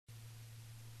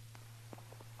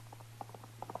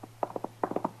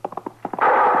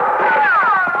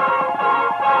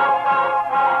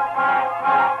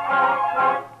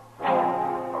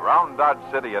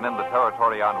Dodge City and in the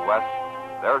territory on West,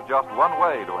 there's just one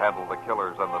way to handle the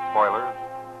killers and the spoilers,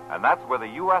 and that's with a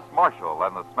U.S. Marshal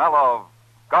and the smell of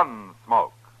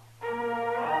Gunsmoke.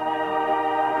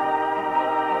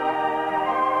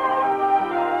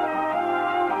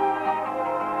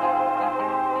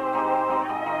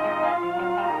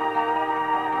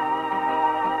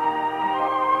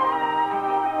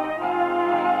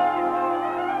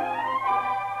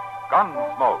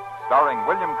 Gunsmoke, starring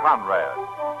William Conrad.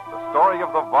 The story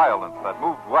of the violence that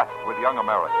moved west with young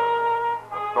America.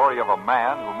 The story of a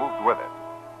man who moved with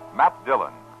it. Matt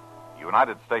Dillon,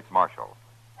 United States Marshal.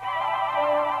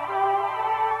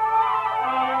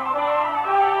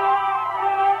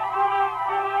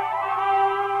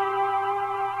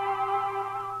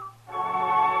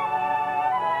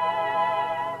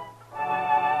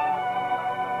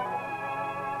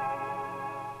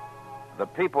 The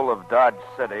people of Dodge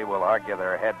City will argue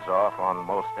their heads off on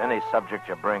most any subject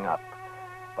you bring up.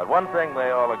 But one thing they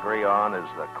all agree on is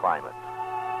the climate.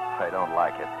 They don't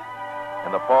like it.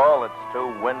 In the fall, it's too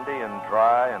windy and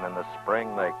dry, and in the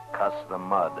spring, they cuss the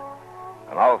mud.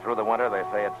 And all through the winter, they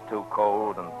say it's too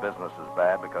cold and business is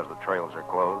bad because the trails are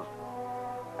closed.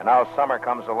 And now summer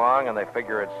comes along, and they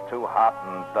figure it's too hot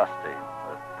and dusty.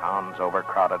 The town's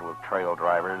overcrowded with trail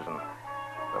drivers, and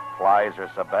the flies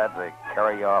are so bad they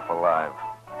carry you off alive.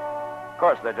 Of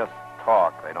course, they just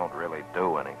talk. They don't really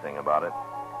do anything about it.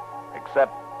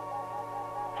 Except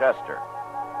Chester.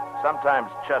 Sometimes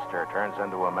Chester turns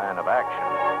into a man of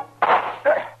action.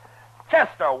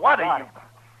 Chester, what are you...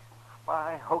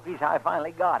 By hokies, I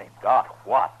finally got him. Got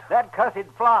what? That cussed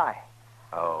fly.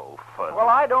 Oh, fuzz. Well,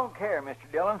 I don't care,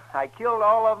 Mr. Dillon. I killed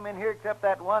all of them in here except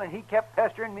that one, and he kept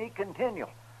pestering me continual.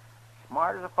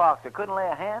 Smart as a fox. I couldn't lay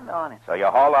a hand on him. So you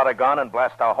haul out a gun and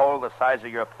blast a hole the size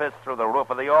of your fist through the roof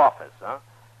of the office, huh?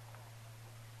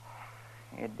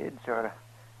 It did sort of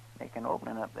make an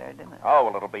opening up there, didn't it? Oh,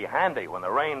 well, it'll be handy when the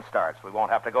rain starts. We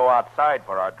won't have to go outside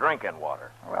for our drinking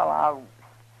water. Well, I'll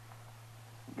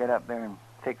get up there and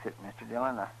fix it, Mr.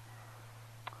 Dillon.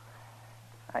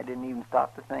 I didn't even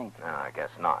stop to think. No, I guess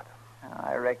not.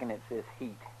 I reckon it's this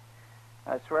heat.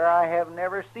 I swear I have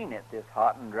never seen it this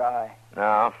hot and dry.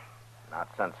 No, not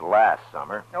since last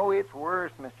summer. Oh, it's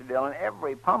worse, Mr. Dillon.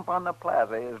 Every pump on the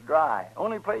plaza is dry.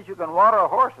 Only place you can water a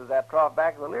horse is that trough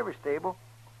back of the livery stable.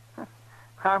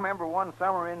 I remember one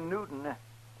summer in Newton,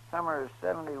 summer of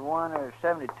 71 or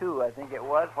 72, I think it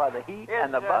was, while the heat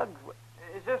and the bugs...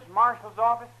 Is this Marshal's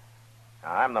office?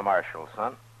 I'm the marshal,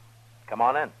 son. Come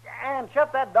on in. And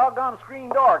shut that doggone screen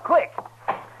door, quick.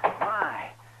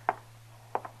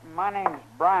 My name's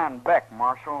Brian Beck,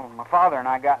 Marshal. My father and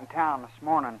I got in town this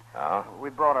morning. Oh? We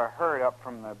brought a herd up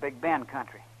from the Big Bend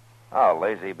country. Oh,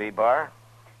 Lazy Bee Bar?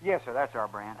 Yes, sir, that's our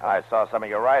brand. I saw some of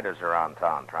your riders around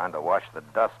town trying to wash the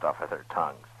dust off of their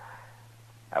tongues.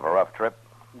 Have a rough trip?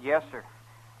 Yes, sir.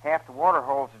 Half the water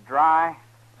holes are dry,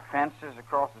 fences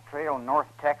across the trail in North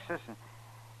Texas,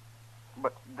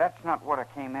 but that's not what I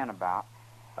came in about.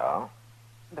 Oh?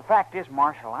 The fact is,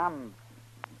 Marshal, I'm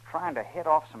trying to head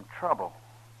off some trouble.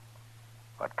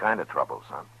 What kind of trouble,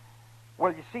 son?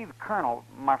 Well, you see, the colonel,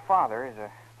 my father, is a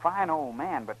fine old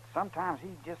man, but sometimes he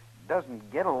just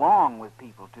doesn't get along with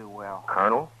people too well.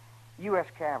 Colonel? U.S.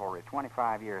 Cavalry,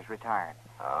 25 years, retired.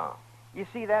 Oh. You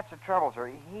see, that's the trouble,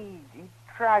 sir. He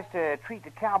tries to treat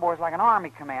the cowboys like an army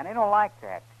command. They don't like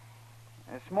that.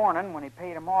 This morning, when he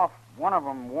paid him off, one of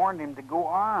them warned him to go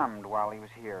armed while he was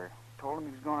here. Told him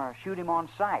he was going to shoot him on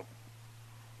sight.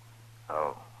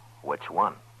 Oh, which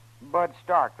one? Bud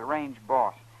Stark, the range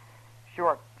boss.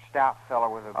 Short, stout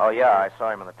fellow with a... Oh, yeah, I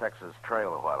saw him on the Texas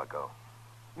Trail a while ago.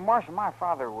 Marshal, my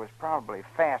father was probably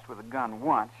fast with a gun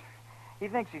once. He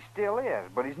thinks he still is,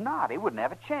 but he's not. He wouldn't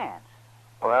have a chance.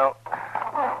 Well,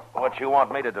 what you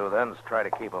want me to do, then, is try to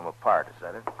keep them apart, is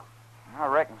that it? I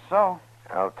reckon so.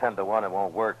 Well, 10 to 1, it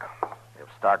won't work. If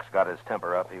Stark's got his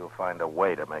temper up, he'll find a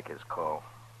way to make his call.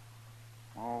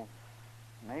 Well,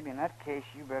 maybe in that case,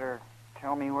 you better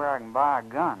tell me where I can buy a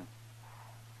gun.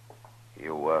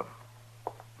 You,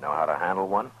 know how to handle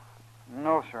one?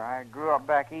 No, sir. I grew up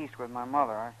back east with my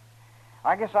mother.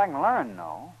 I guess I can learn,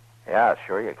 no? Yeah,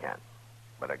 sure you can.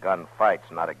 But a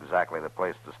gunfight's not exactly the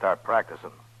place to start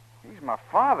practicing. He's my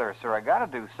father, sir. I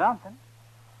gotta do something.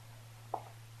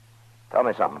 Tell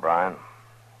me something, Brian.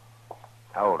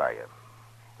 How old are you?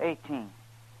 18.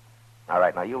 All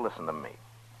right, now you listen to me.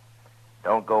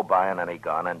 Don't go buying any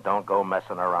gun, and don't go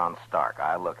messing around Stark.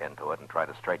 I'll look into it and try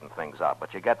to straighten things out.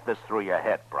 But you get this through your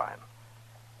head, Brian.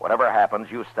 Whatever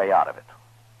happens, you stay out of it.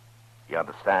 You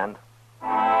understand?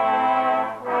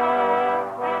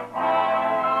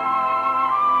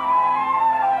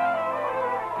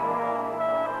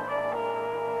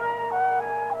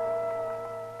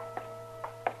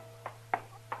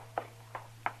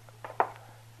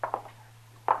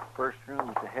 first room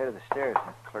at the head of the stairs,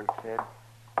 the clerk said.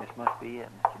 This must be it,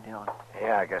 Mr. Dillon.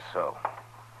 Yeah, I guess so.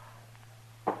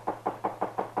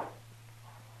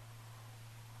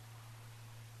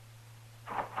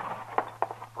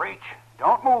 Reach.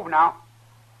 Don't move now.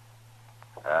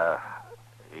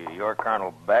 You're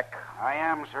Colonel Beck? I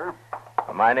am, sir.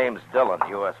 My name's Dillon,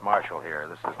 U.S. Marshal here.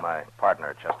 This is my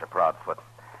partner, Chester Proudfoot.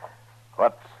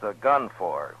 What's the gun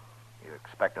for? You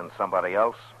expecting somebody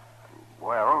else?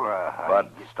 Well,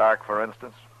 Bud Stark, for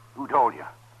instance? Who told you?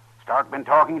 Stark been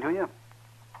talking to you?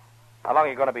 How long are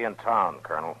you going to be in town,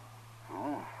 Colonel?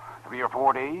 3 or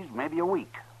 4 days, maybe a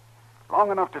week.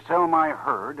 Long enough to sell my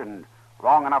herd and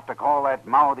long enough to call that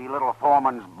mouthy little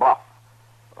foreman's bluff.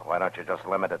 Well, why don't you just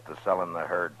limit it to selling the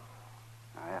herd?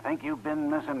 I think you've been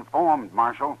misinformed,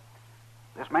 Marshal.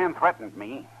 This man threatened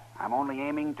me. I'm only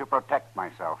aiming to protect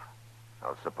myself.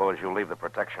 Well, suppose you leave the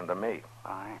protection to me.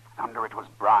 By thunder, it was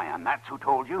Brian. That's who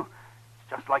told you.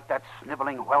 It's just like that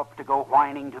sniveling whelp to go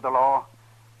whining to the law.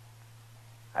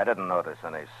 I didn't notice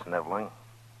any sniveling.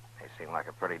 He seemed like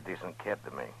a pretty decent kid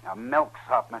to me. A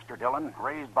milksop, Mr. Dillon,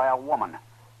 raised by a woman.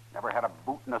 Never had a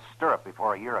boot in a stirrup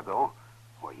before a year ago.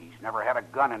 Well, he's never had a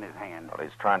gun in his hand. Well,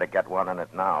 he's trying to get one in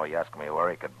it now. He asked me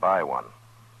where he could buy one.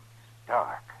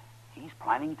 Stark. He's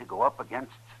planning to go up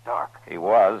against Stark. He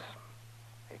was.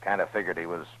 He kind of figured he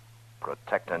was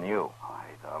protecting you. Why,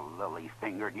 the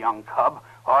lily-fingered young cub.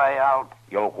 Why, I'll...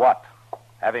 You'll what?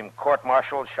 Have him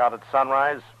court-martialed, shot at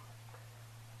sunrise?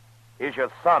 He's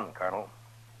your son, Colonel.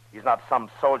 He's not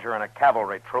some soldier in a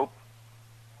cavalry troop.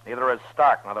 Neither is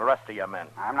Stark nor the rest of your men.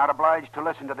 I'm not obliged to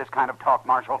listen to this kind of talk,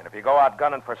 Marshal. And if you go out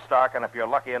gunning for Stark, and if you're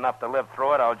lucky enough to live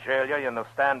through it, I'll jail you and you'll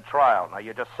stand trial. Now,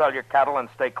 you just sell your cattle and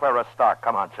stay clear of Stark.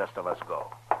 Come on, Chester, let's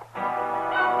go.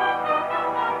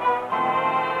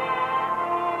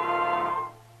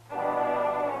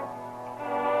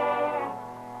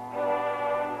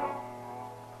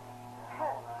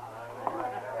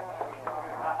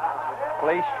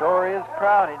 Place sure is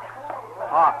crowded.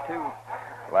 Hot, too.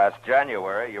 Last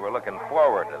January, you were looking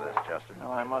forward to this, Chester.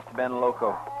 No, I must have been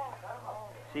loco.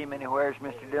 See him anywheres,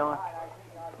 Mr. Dillon?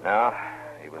 No,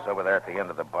 he was over there at the end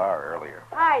of the bar earlier.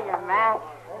 Hiya, Matt.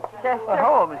 Chester. Well,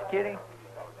 hello, Miss Kitty.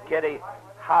 Kitty,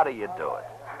 how do you do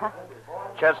it?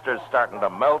 Chester's starting to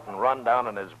melt and run down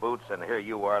in his boots, and here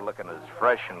you are looking as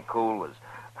fresh and cool as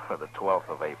the 12th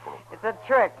of April. It's a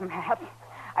trick, Matt.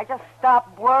 I just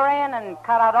stopped worrying and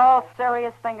cut out all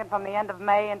serious thinking from the end of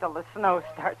May until the snow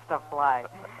starts to fly.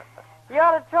 You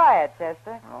ought to try it,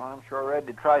 Chester. Oh, I'm sure ready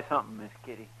to try something, Miss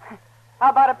Kitty. How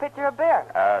about a pitcher of beer?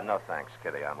 No thanks,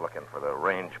 Kitty. I'm looking for the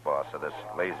range boss of this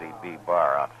Lazy Bee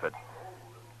bar outfit.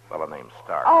 Fellow named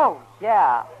Stark. Oh,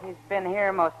 yeah. He's been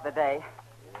here most of the day.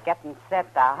 Getting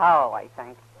set to howl, I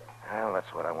think. Well,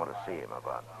 that's what I want to see him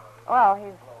about. Well,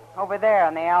 he's over there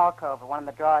in the alcove at one of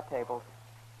the draw tables.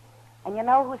 And you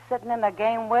know who's sitting in the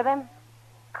game with him?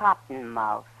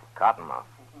 Cottonmouth. Cottonmouth.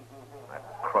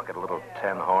 That crooked little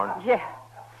tin horn. Yeah.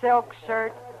 Silk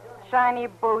shirt, shiny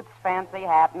boots, fancy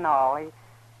hat and all. He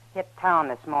hit town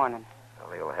this morning.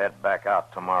 Well, he'll head back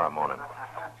out tomorrow morning.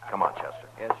 Come on, Chester.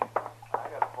 Yes, sir. I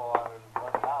got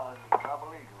 $401 in double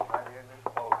eagles right here in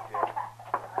this boat here.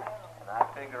 And I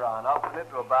figure on upping it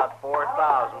to about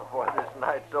 $4,000 before this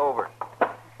night's over.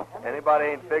 Anybody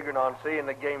ain't figuring on seeing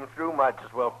the game through might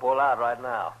as well pull out right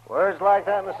now. Words like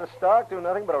that, Mr. Stark, do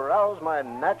nothing but arouse my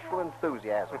natural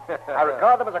enthusiasm. I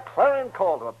regard them as a clarion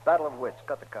call to a battle of wits.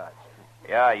 Cut the cards.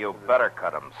 Yeah, you better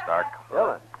cut him, Stark.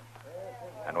 Dillon.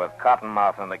 And with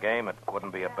Cottonmouth in the game, it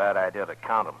wouldn't be a bad idea to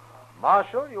count him.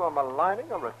 Marshal, you are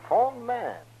maligning a reformed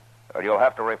man. Well, you'll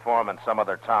have to reform in some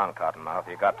other town, Cottonmouth.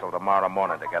 You got till tomorrow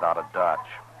morning to get out of Dodge.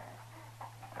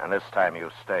 And this time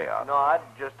you stay out. No, I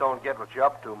just don't get what you're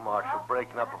up to, Marshal,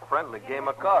 breaking up a friendly game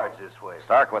of cards this way.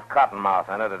 Stark, with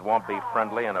Cottonmouth in it, it won't be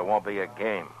friendly and it won't be a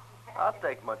game. I'll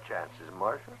take my chances,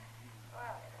 Marshal.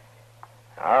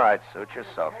 All right, suit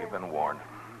yourself. You've been warned.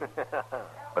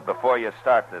 But before you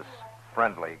start this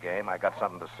friendly game, I got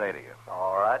something to say to you.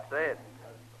 All right, say it.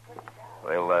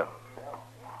 We'll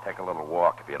take a little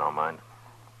walk, if you don't mind.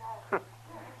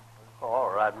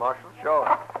 All right, Marshal,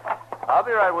 sure. I'll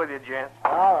be right with you, gent.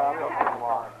 All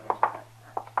right.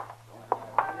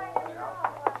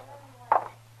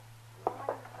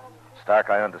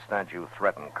 Stark, I understand you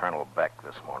threatened Colonel Beck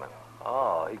this morning.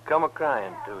 Oh, he come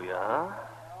a-crying to you, huh?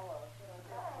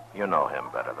 You know him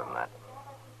better than that.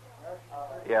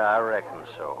 Yeah, I reckon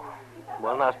so.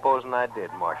 Well, now, supposing I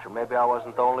did, Marshal, maybe I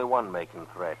wasn't the only one making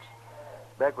threats.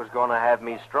 Beck was going to have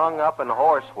me strung up and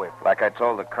horsewhipped. Like I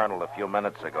told the Colonel a few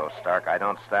minutes ago, Stark, I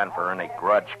don't stand for any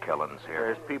grudge killings here.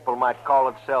 There's people might call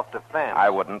it self-defense. I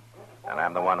wouldn't, and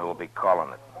I'm the one who will be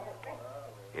calling it.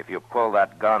 If you pull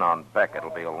that gun on Beck, it'll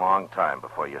be a long time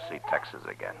before you see Texas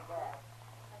again.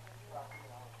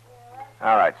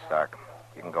 All right, Stark.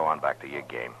 You can go on back to your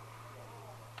game.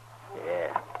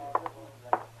 Yeah.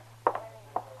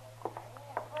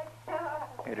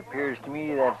 It appears to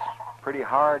me that's pretty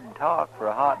hard talk for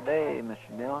a hot day,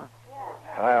 Mr. Dillon.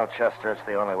 Well, Chester, it's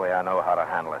the only way I know how to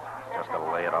handle it. Just to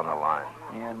lay it on the line.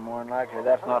 Yeah, and more than likely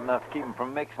that's not enough to keep him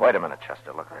from mixing. Wait a minute,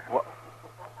 Chester. Look there.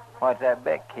 What's that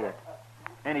Beck kid?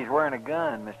 And he's wearing a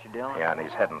gun, Mr. Dillon. Yeah, and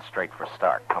he's heading straight for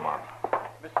Stark. Come on.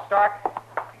 Mr. Stark,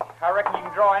 I reckon you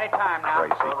can draw any time now.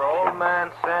 Crazy. So the old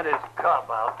man sent his cop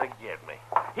out to get me.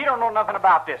 He don't know nothing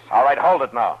about this. All right, hold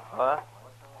it now. What?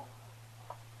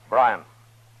 Brian,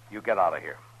 you get out of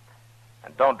here.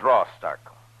 And don't draw, Stark.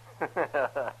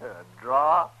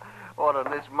 Draw? What, on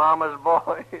this mama's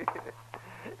boy?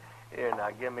 Here,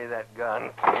 now, give me that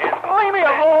gun, kid. Leave me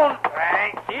alone.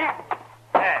 Thank you.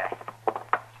 There.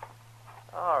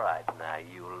 All right, now,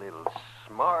 you little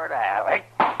smart aleck.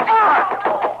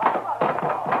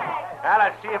 Now,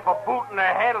 let's see if a boot in the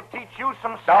head will teach you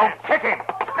some sense. Don't kick him.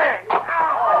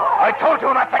 I told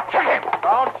you not to kick him.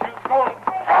 Don't you go...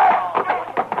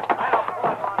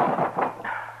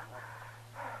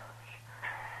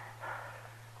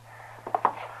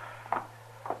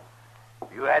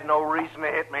 You had no reason to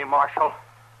hit me, Marshal.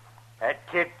 That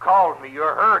kid called me. You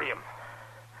heard him.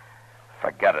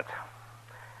 Forget it.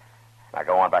 Now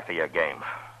go on back to your game.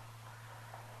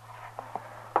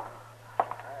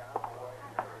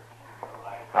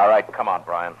 All right, come on,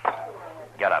 Brian.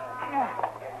 Get up.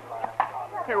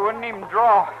 He wouldn't even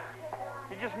draw.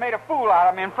 He just made a fool out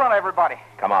of me in front of everybody.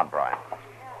 Come on, Brian.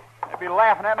 They'd be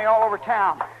laughing at me all over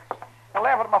town. They're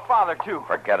laughing at my father, too.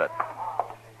 Forget it.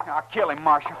 I'll kill him,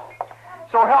 Marshal.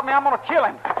 So help me, I'm going to kill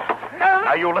him.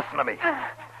 Now you listen to me.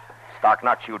 Stark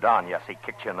knocked you down. Yes, he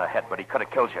kicked you in the head, but he could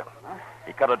have killed you.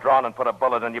 He could have drawn and put a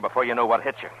bullet in you before you knew what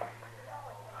hit you.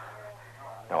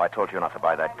 No, I told you not to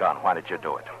buy that gun. Why did you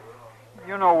do it?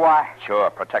 You know why. Sure,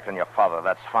 protecting your father,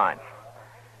 that's fine.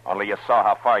 Only you saw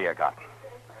how far you got.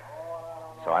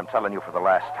 So I'm telling you for the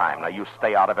last time. Now you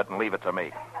stay out of it and leave it to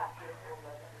me.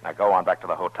 Now go on back to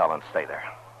the hotel and stay there.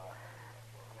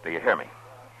 Do you hear me?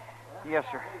 Yes,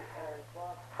 sir.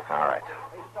 All right.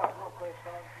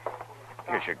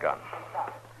 Here's your gun.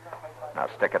 Now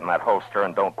stick it in that holster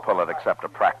and don't pull it except to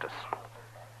practice.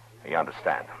 You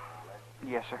understand?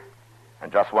 Yes, sir.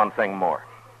 And just one thing more.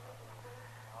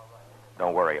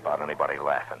 Don't worry about anybody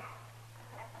laughing.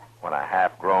 When a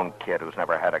half-grown kid who's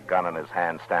never had a gun in his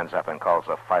hand stands up and calls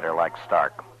a fighter like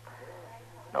Stark,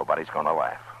 nobody's going to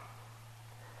laugh.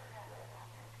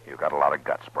 You've got a lot of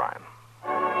guts, Brian.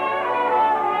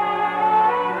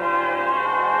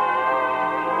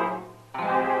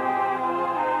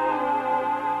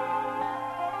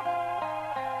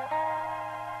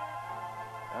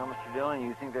 Well, Mr. Dillon,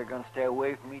 you think they're going to stay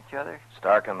away from each other?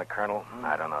 Stark and the Colonel?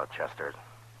 I don't know, Chester.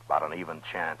 About an even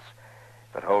chance.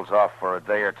 If it holds off for a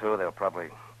day or two, they'll probably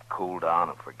cool down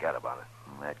and forget about it.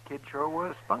 Well, that kid sure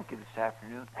was spunky this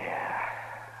afternoon. Yeah.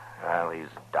 Well, he's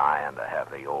dying to have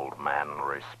the old man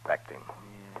respect him.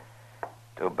 Yeah.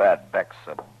 Too bad Beck's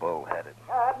so bullheaded.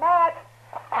 Matt!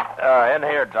 In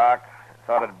here, Doc.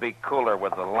 Thought it'd be cooler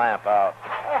with the lamp out.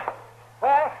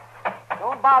 Well,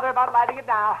 don't bother about lighting it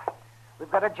now. We've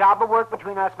got a job of work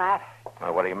between us, Matt.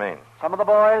 Well, what do you mean? Some of the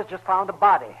boys just found a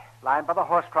body lying by the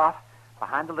horse trough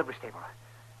behind the livery stable.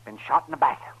 Been shot in the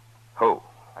back. Who?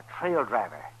 A trail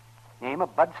driver. Name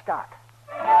of Bud Stark.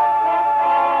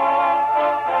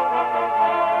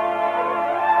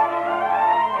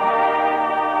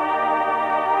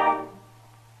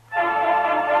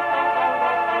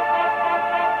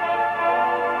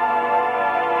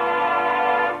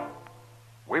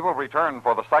 We will return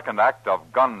for the second act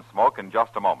of Gunsmoke in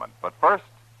just a moment. But first,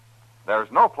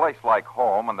 there's no place like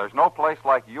home, and there's no place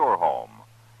like your home.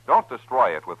 Don't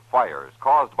destroy it with fires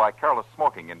caused by careless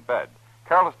smoking in bed,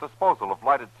 careless disposal of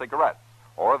lighted cigarettes,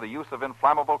 or the use of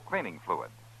inflammable cleaning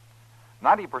fluids.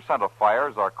 90% of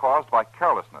fires are caused by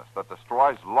carelessness that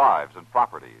destroys lives and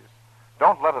properties.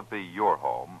 Don't let it be your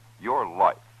home, your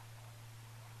life.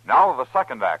 Now, the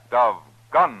second act of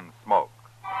Gunsmoke.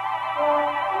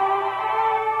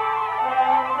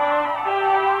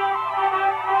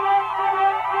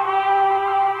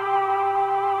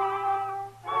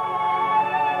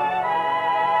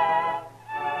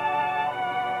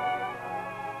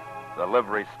 The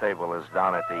livery stable is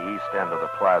down at the east end of the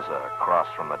plaza, across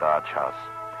from the Dodge House.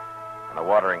 And the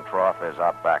watering trough is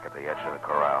out back at the edge of the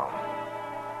corral.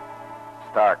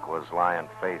 Stark was lying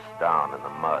face down in the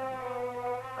mud,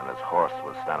 and his horse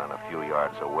was standing a few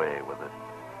yards away with the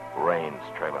reins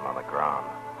trailing on the ground.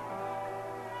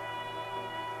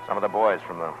 Some of the boys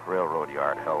from the railroad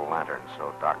yard held lanterns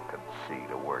so Doc could see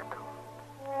to work.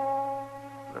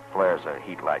 The flares of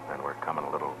heat lightning were coming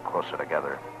a little closer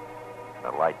together.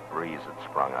 A light breeze had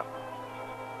sprung up,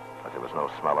 but there was no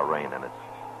smell of rain in it.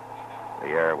 The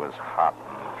air was hot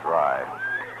and dry.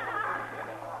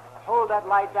 Hold that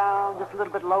light down just a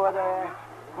little bit lower there.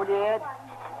 Will you, Ed?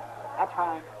 That's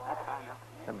fine. That's fine.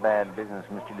 It's a bad business,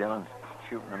 Mr. Dillon,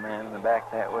 shooting a man in the back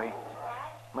that way.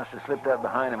 Must have slipped up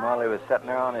behind him while he was sitting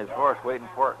there on his horse waiting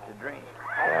for it to drink.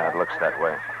 Yeah, it looks that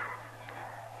way.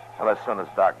 Well, as soon as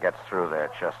Doc gets through there,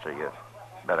 Chester, you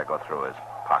better go through his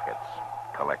pockets,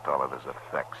 collect all of his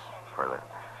effects for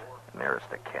the nearest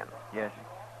of kin. Yes,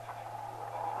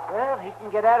 sir. Well, he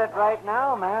can get at it right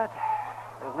now, Matt.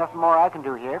 There's nothing more I can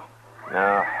do here.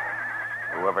 No,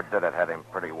 whoever did it had him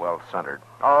pretty well centered.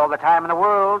 All the time in the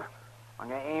world. When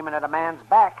you're aiming at a man's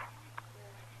back.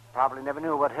 Probably never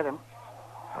knew what hit him.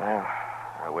 Well,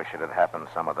 I wish it had happened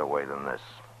some other way than this.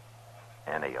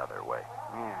 Any other way.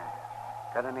 Yeah.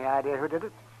 Got any idea who did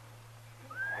it?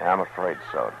 Yeah, I'm afraid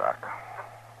so, Doc.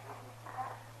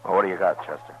 Well, what do you got,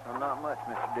 Chester? Well, not much,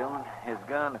 Mr. Dillon. His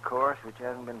gun, of course, which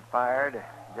hasn't been fired, a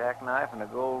jackknife and a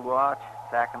gold watch,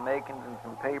 sack of makings and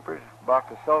some papers,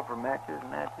 box of sulfur matches,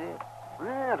 and that's it.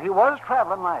 Well, he was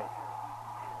traveling light.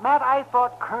 Matt, I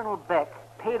thought Colonel Beck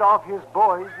paid off his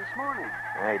boys this morning.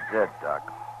 Yeah, he did,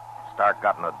 Doc. Stark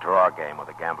got in a draw game with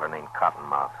a gambler named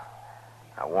Cottonmouth.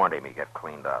 I warned him he'd get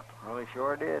cleaned out. Well, he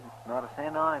sure did. Not a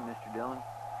cent on him, Mr. Dillon.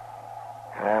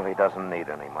 Well, he doesn't need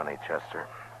any money, Chester.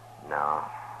 No.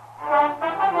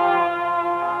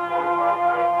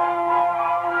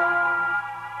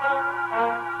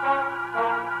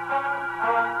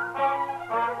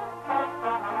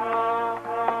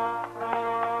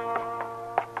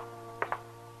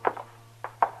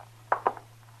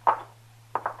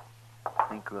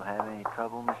 Think we'll have any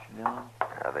trouble, Mr. Dillon?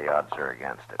 The odds are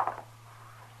against it.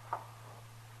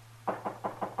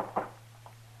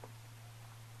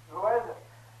 Who is it?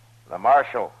 The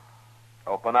marshal.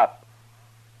 Open up.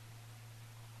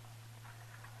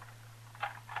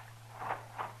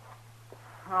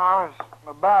 Oh, I was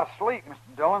about asleep,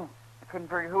 Mr. Dillon. I couldn't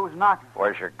figure who was knocking.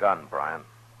 Where's your gun, Brian?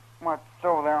 What's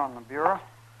over there on the bureau?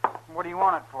 What do you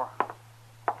want it for?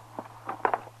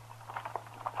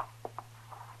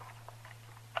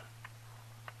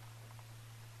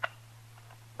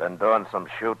 Been doing some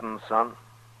shooting, son?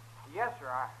 Yes, sir.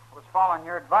 I was following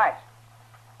your advice.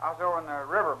 I was over in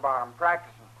the river bottom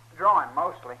practicing. Drawing,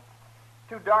 mostly.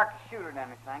 Too dark to shoot at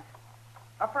anything.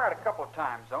 I fired a couple of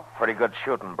times, though. Pretty good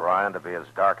shooting, Brian, to be as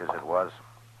dark as it was.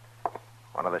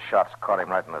 One of the shots caught him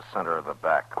right in the center of the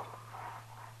back.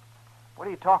 What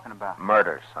are you talking about?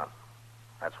 Murder, son.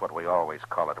 That's what we always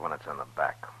call it when it's in the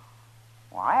back.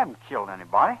 Well, I haven't killed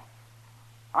anybody.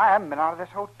 I haven't been out of this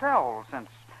hotel since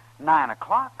 9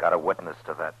 o'clock. Got a witness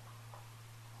to that?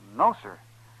 No, sir.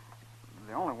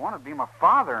 The only one would be my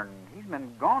father, and he's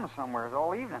been gone somewhere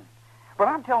all evening. But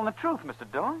I'm telling the truth, Mr.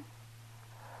 Dillon.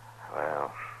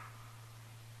 Well,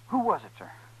 Who was it, sir?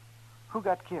 Who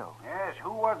got killed? Yes,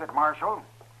 who was it, Marshal?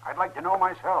 I'd like to know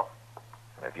myself.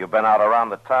 if you've been out around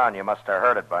the town, you must have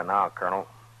heard it by now, Colonel.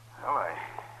 Well, I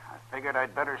figured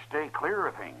I'd better stay clear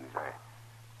of things. I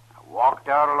walked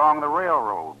out along the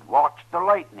railroad, watched the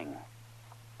lightning.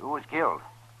 Who was killed?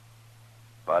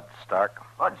 Bud Stark.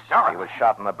 Bud Stark? He was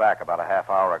shot in the back about a half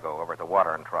hour ago over at the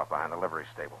watering trough behind the livery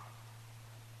stable.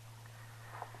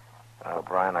 Well,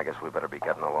 Brian, I guess we better be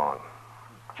getting along.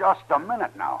 Just a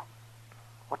minute now.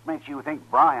 What makes you think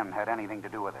Brian had anything to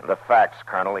do with it? The facts,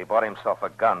 Colonel. He bought himself a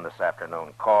gun this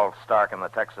afternoon, called Stark in the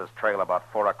Texas Trail about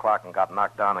 4 o'clock and got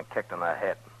knocked down and kicked in the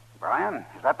head. Brian,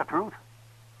 is that the truth?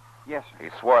 Yes, sir.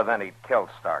 He swore then he'd killed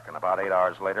Stark, and about 8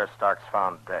 hours later, Stark's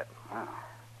found dead. Oh.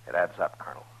 It adds up,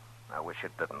 Colonel. I wish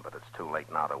it didn't, but it's too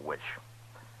late now to wish.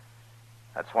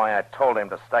 That's why I told him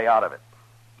to stay out of it.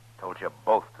 Told you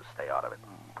both to stay out of it.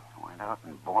 Went out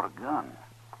and bought a gun.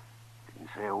 Didn't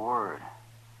say a word.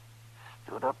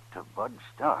 Stood up to Bud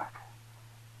Stark.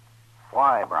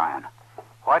 Why, Brian?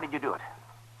 Why did you do it?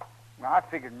 Well, I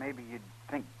figured maybe you'd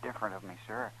think different of me,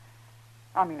 sir.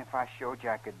 I mean, if I showed you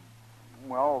I could,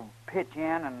 well, pitch in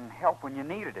and help when you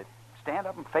needed it. Stand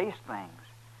up and face things.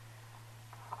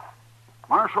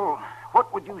 Marshal,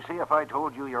 what would you say if I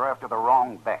told you you're after the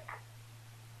wrong Beck?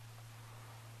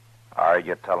 Are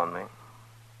you telling me?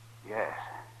 Yes.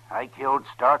 I killed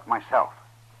Stark myself.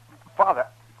 Father.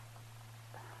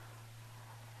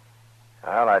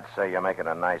 Well, I'd say you're making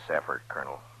a nice effort,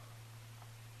 Colonel.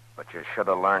 But you should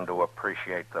have learned to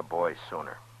appreciate the boy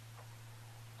sooner.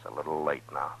 It's a little late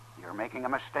now. You're making a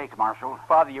mistake, Marshal.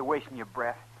 Father, you're wasting your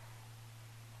breath.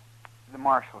 The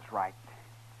marshal's right.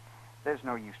 There's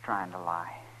no use trying to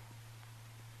lie.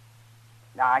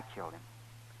 No, I killed him.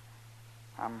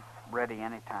 I'm ready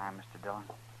any time, Mr. Dillon.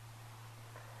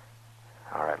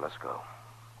 All right, let's go.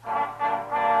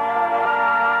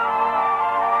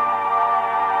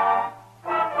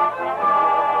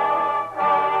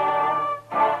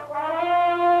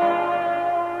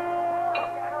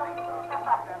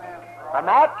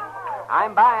 Matt,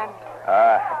 I'm buying.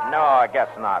 No, I guess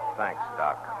not. Thanks,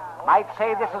 Doc. Might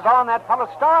say this is on that fellow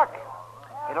Stark.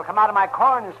 It'll come out of my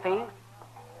coroner's fee.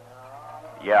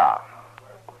 Yeah.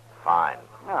 Fine.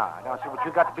 No, I don't see what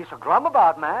you got to be so glum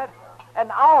about, Matt.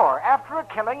 An hour after a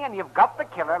killing, and you've got the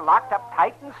killer locked up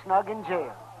tight and snug in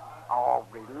jail. Oh,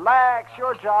 relax.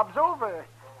 Your job's over.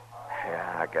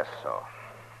 Yeah, I guess so.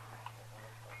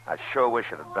 I sure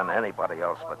wish it had been anybody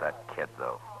else but that kid,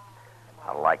 though.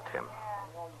 I liked him.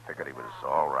 Figured he was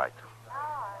all right.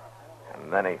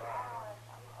 And then he...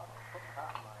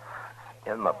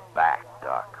 In the back,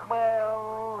 Doc.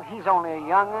 Well, he's only a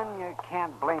young'un. You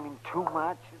can't blame him too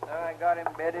much. I got him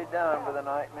bedded down for the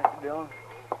night, Mr. Dillon.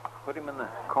 Put him in the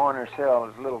corner cell.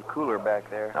 It's a little cooler back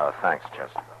there. Oh, thanks,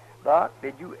 Chester. Doc,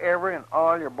 did you ever in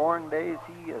all your born days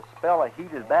see a spell of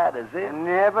heat as bad as this?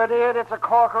 Never did. It's a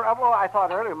corker. Well, I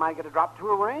thought earlier we might get a drop to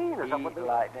a rain or Heat something.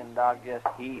 lightning, Doc, just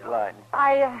heat lightning.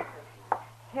 I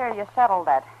hear you settled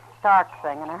that Stark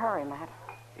thing in a hurry, Matt.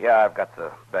 Yeah, I've got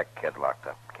the Beck kid locked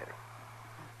up, Kitty.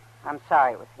 I'm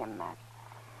sorry it was him, Matt.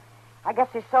 I guess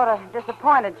he sort of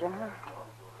disappointed you, huh?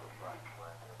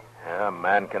 Yeah, a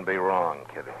man can be wrong,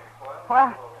 Kitty. Well,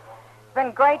 it's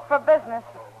been great for business.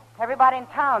 Everybody in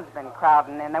town's been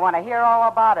crowding in. They want to hear all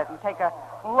about it and take a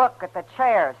look at the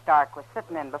chair Stark was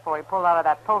sitting in before he pulled out of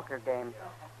that poker game.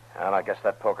 Well, I guess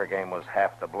that poker game was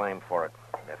half to blame for it.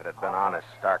 If it had been honest,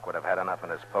 Stark would have had enough in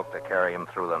his poke to carry him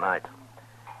through the night,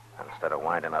 instead of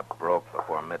winding up broke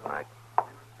before midnight.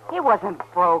 He wasn't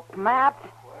broke, Matt.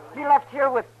 He left here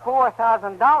with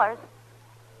 $4,000.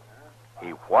 He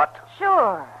what?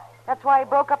 Sure. That's why he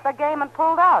broke up the game and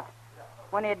pulled out.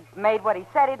 When he'd made what he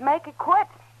said he'd make, he quit.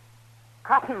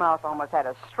 Cottonmouth almost had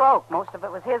a stroke. Most of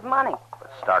it was his money.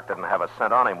 But Stark didn't have a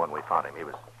cent on him when we found him. He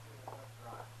was...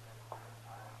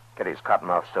 Kitty's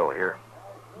Cottonmouth still here?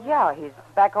 Yeah, he's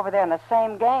back over there in the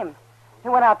same game. He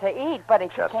went out to eat, but he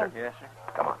Chester. came... Yes, sir.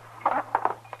 Come on.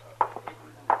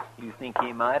 You think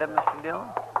he might have, Mr. Dillon?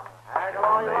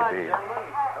 Maybe.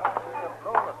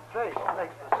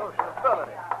 Makes the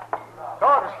sociability.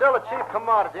 Gold is still a cheap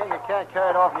commodity, and you can't carry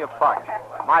it off in your pocket.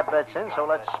 My bet's in, so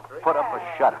let's put up a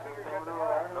shutter.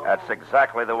 That's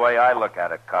exactly the way I look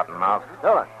at it, Cottonmouth.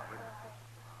 Dillon.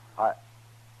 Well,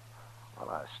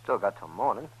 I still got till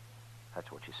morning.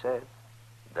 That's what you said.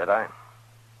 Did I?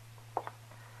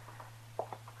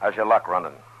 How's your luck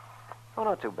running? Oh,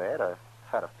 not too bad. I've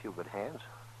had a few good hands.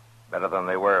 Better than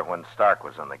they were when Stark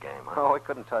was in the game, huh? Oh, we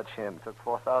couldn't touch him. Took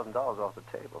 $4,000 off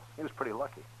the table. He was pretty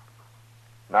lucky.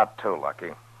 Not too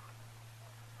lucky.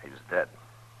 He's dead.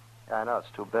 Yeah, I know.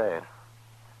 It's too bad.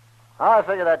 I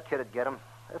figured that kid would get him.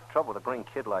 There's trouble with a green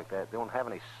kid like that. They don't have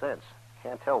any sense.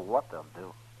 Can't tell what they'll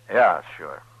do. Yeah,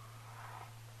 sure.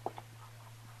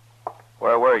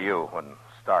 Where were you when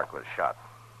Stark was shot?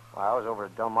 Well, I was over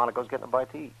at Delmonico's getting a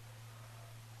bite to eat.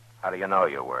 How do you know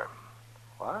you were?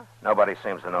 What? Nobody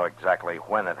seems to know exactly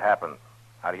when it happened.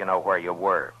 How do you know where you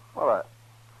were? Well,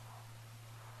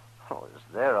 I was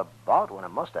there about when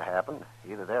it must have happened.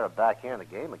 Either there or back here in the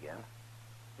game again.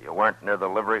 You weren't near the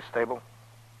livery stable?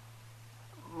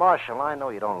 Marshal, I know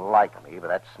you don't like me, but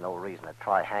that's no reason to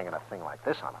try hanging a thing like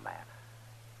this on a man.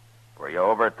 Were you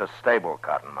over at the stable,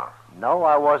 Cottonmouth? No,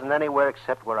 I wasn't anywhere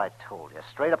except where I told you.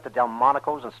 Straight up to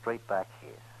Delmonico's and straight back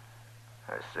here.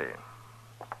 I see.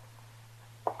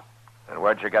 And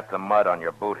where'd you get the mud on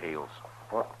your boot heels?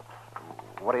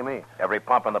 What do you mean? Every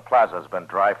pump in the plaza's been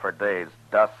dry for days.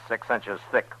 Dust 6 inches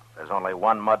thick. There's only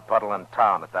one mud puddle in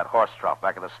town at that horse trough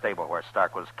back of the stable where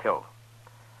Stark was killed.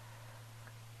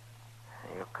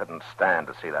 You couldn't stand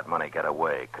to see that money get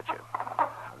away, could you?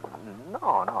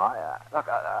 No. Look,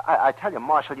 I tell you,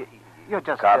 Marshal, you're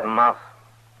just... Cottonmouth,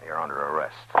 you're under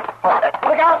arrest.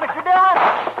 Look out, Mr.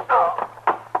 Dillon!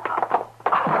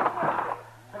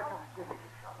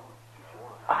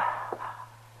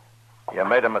 You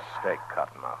made a mistake,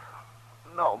 Cottonmouth.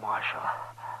 No, Marshal.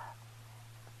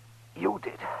 You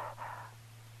did.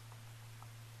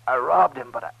 I robbed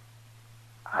him, but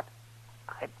I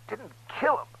didn't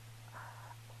kill him.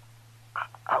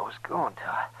 I was going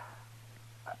to.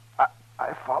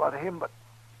 I followed him, but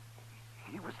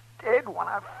he was dead when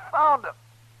I found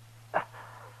him.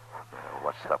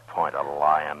 What's the point of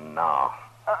lying now?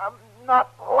 I'm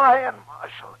not lying,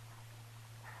 Marshal.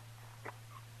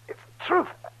 It's the truth.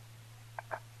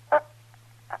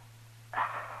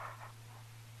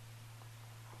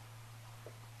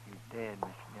 dead,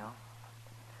 Mr. Dillon.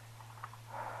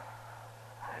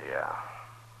 Yeah.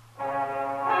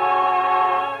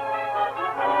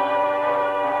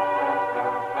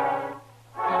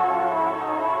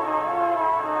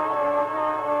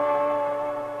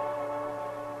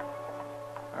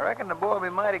 I reckon the boy will be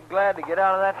mighty glad to get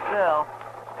out of that cell.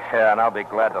 Yeah, and I'll be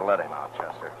glad to let him out,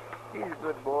 Chester. He's a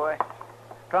good boy.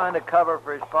 Trying to cover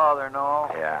for his father and all.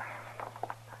 Yeah.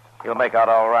 He'll make out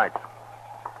all right.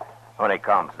 When he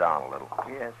calms down a little.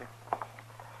 Yes, sir.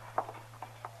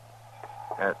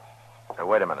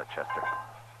 Wait a minute, Chester.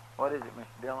 What is it,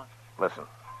 Mr. Dillon? Listen.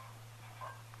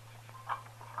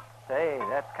 Say,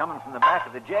 that's coming from the back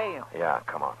of the jail. Yeah,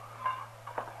 come on.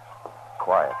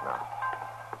 Quiet now.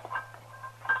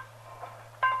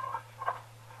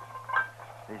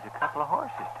 There's a couple of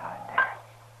horses tied there.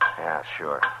 Yeah,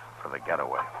 sure. For the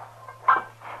getaway.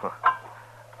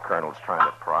 Colonel's trying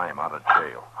to pry him out of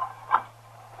jail.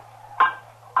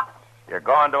 You're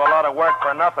going to a lot of work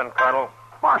for nothing, Colonel.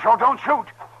 Marshal, don't shoot.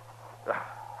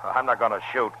 I'm not going to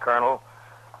shoot, Colonel.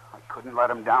 I couldn't let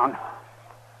him down.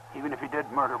 Even if he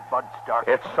did murder Bud Stark.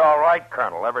 It's all right,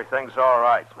 Colonel. Everything's all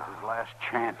right. It was his last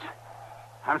chance.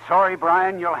 I'm sorry,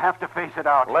 Brian. You'll have to face it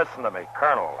out. Listen to me,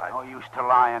 Colonel. No use to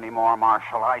lie anymore,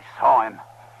 Marshal. I saw him.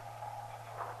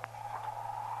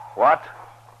 What?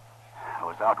 I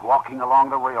was out walking along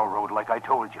the railroad like I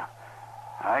told you.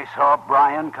 I saw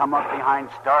Brian come up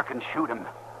behind Stark and shoot him.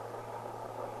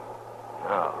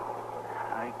 No.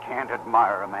 I can't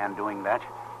admire a man doing that.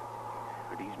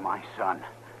 But he's my son.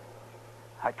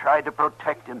 I tried to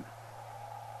protect him.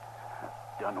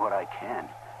 I've done what I can.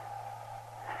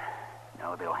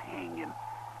 Now they'll hang him.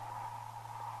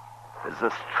 Is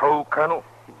this true, Colonel?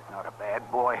 He's not a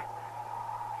bad boy.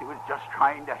 He was just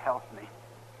trying to help me.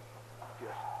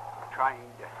 Just trying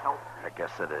to help me. I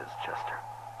guess it is, Chester.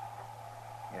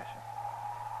 Yes, sir.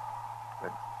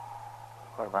 But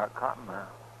what about Cottonmouth?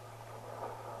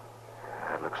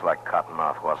 It looks like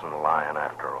Cottonmouth wasn't lying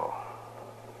after all.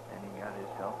 And he got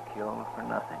himself killed for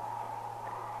nothing.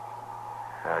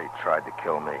 Well, he tried to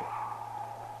kill me.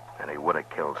 And he would have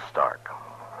killed Stark.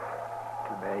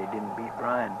 Too bad he didn't beat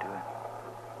Brian to it.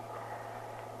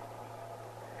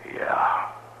 Yeah.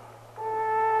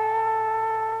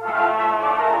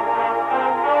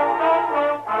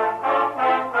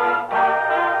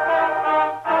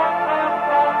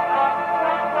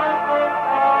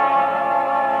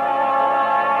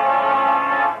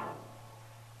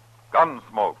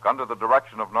 Gunsmoke, under the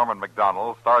direction of Norman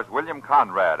Macdonnell, stars William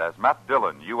Conrad as Matt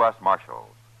Dillon, U.S. Marshal.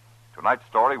 Tonight's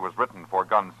story was written for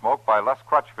Gunsmoke by Les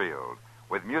Crutchfield,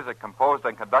 with music composed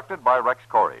and conducted by Rex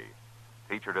Corey.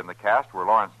 Featured in the cast were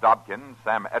Lawrence Dobkin,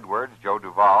 Sam Edwards, Joe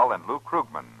Duvall, and Lou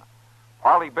Krugman.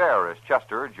 Parley Bear is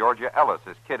Chester, Georgia Ellis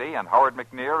is Kitty, and Howard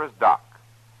McNear is Doc.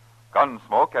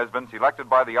 Gunsmoke has been selected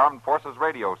by the Armed Forces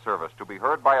Radio Service to be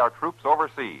heard by our troops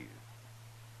overseas.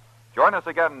 Join us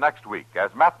again next week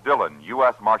as Matt Dillon,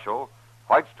 U.S. Marshal,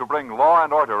 fights to bring law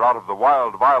and order out of the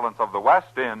wild violence of the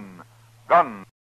West in Gunsmoke.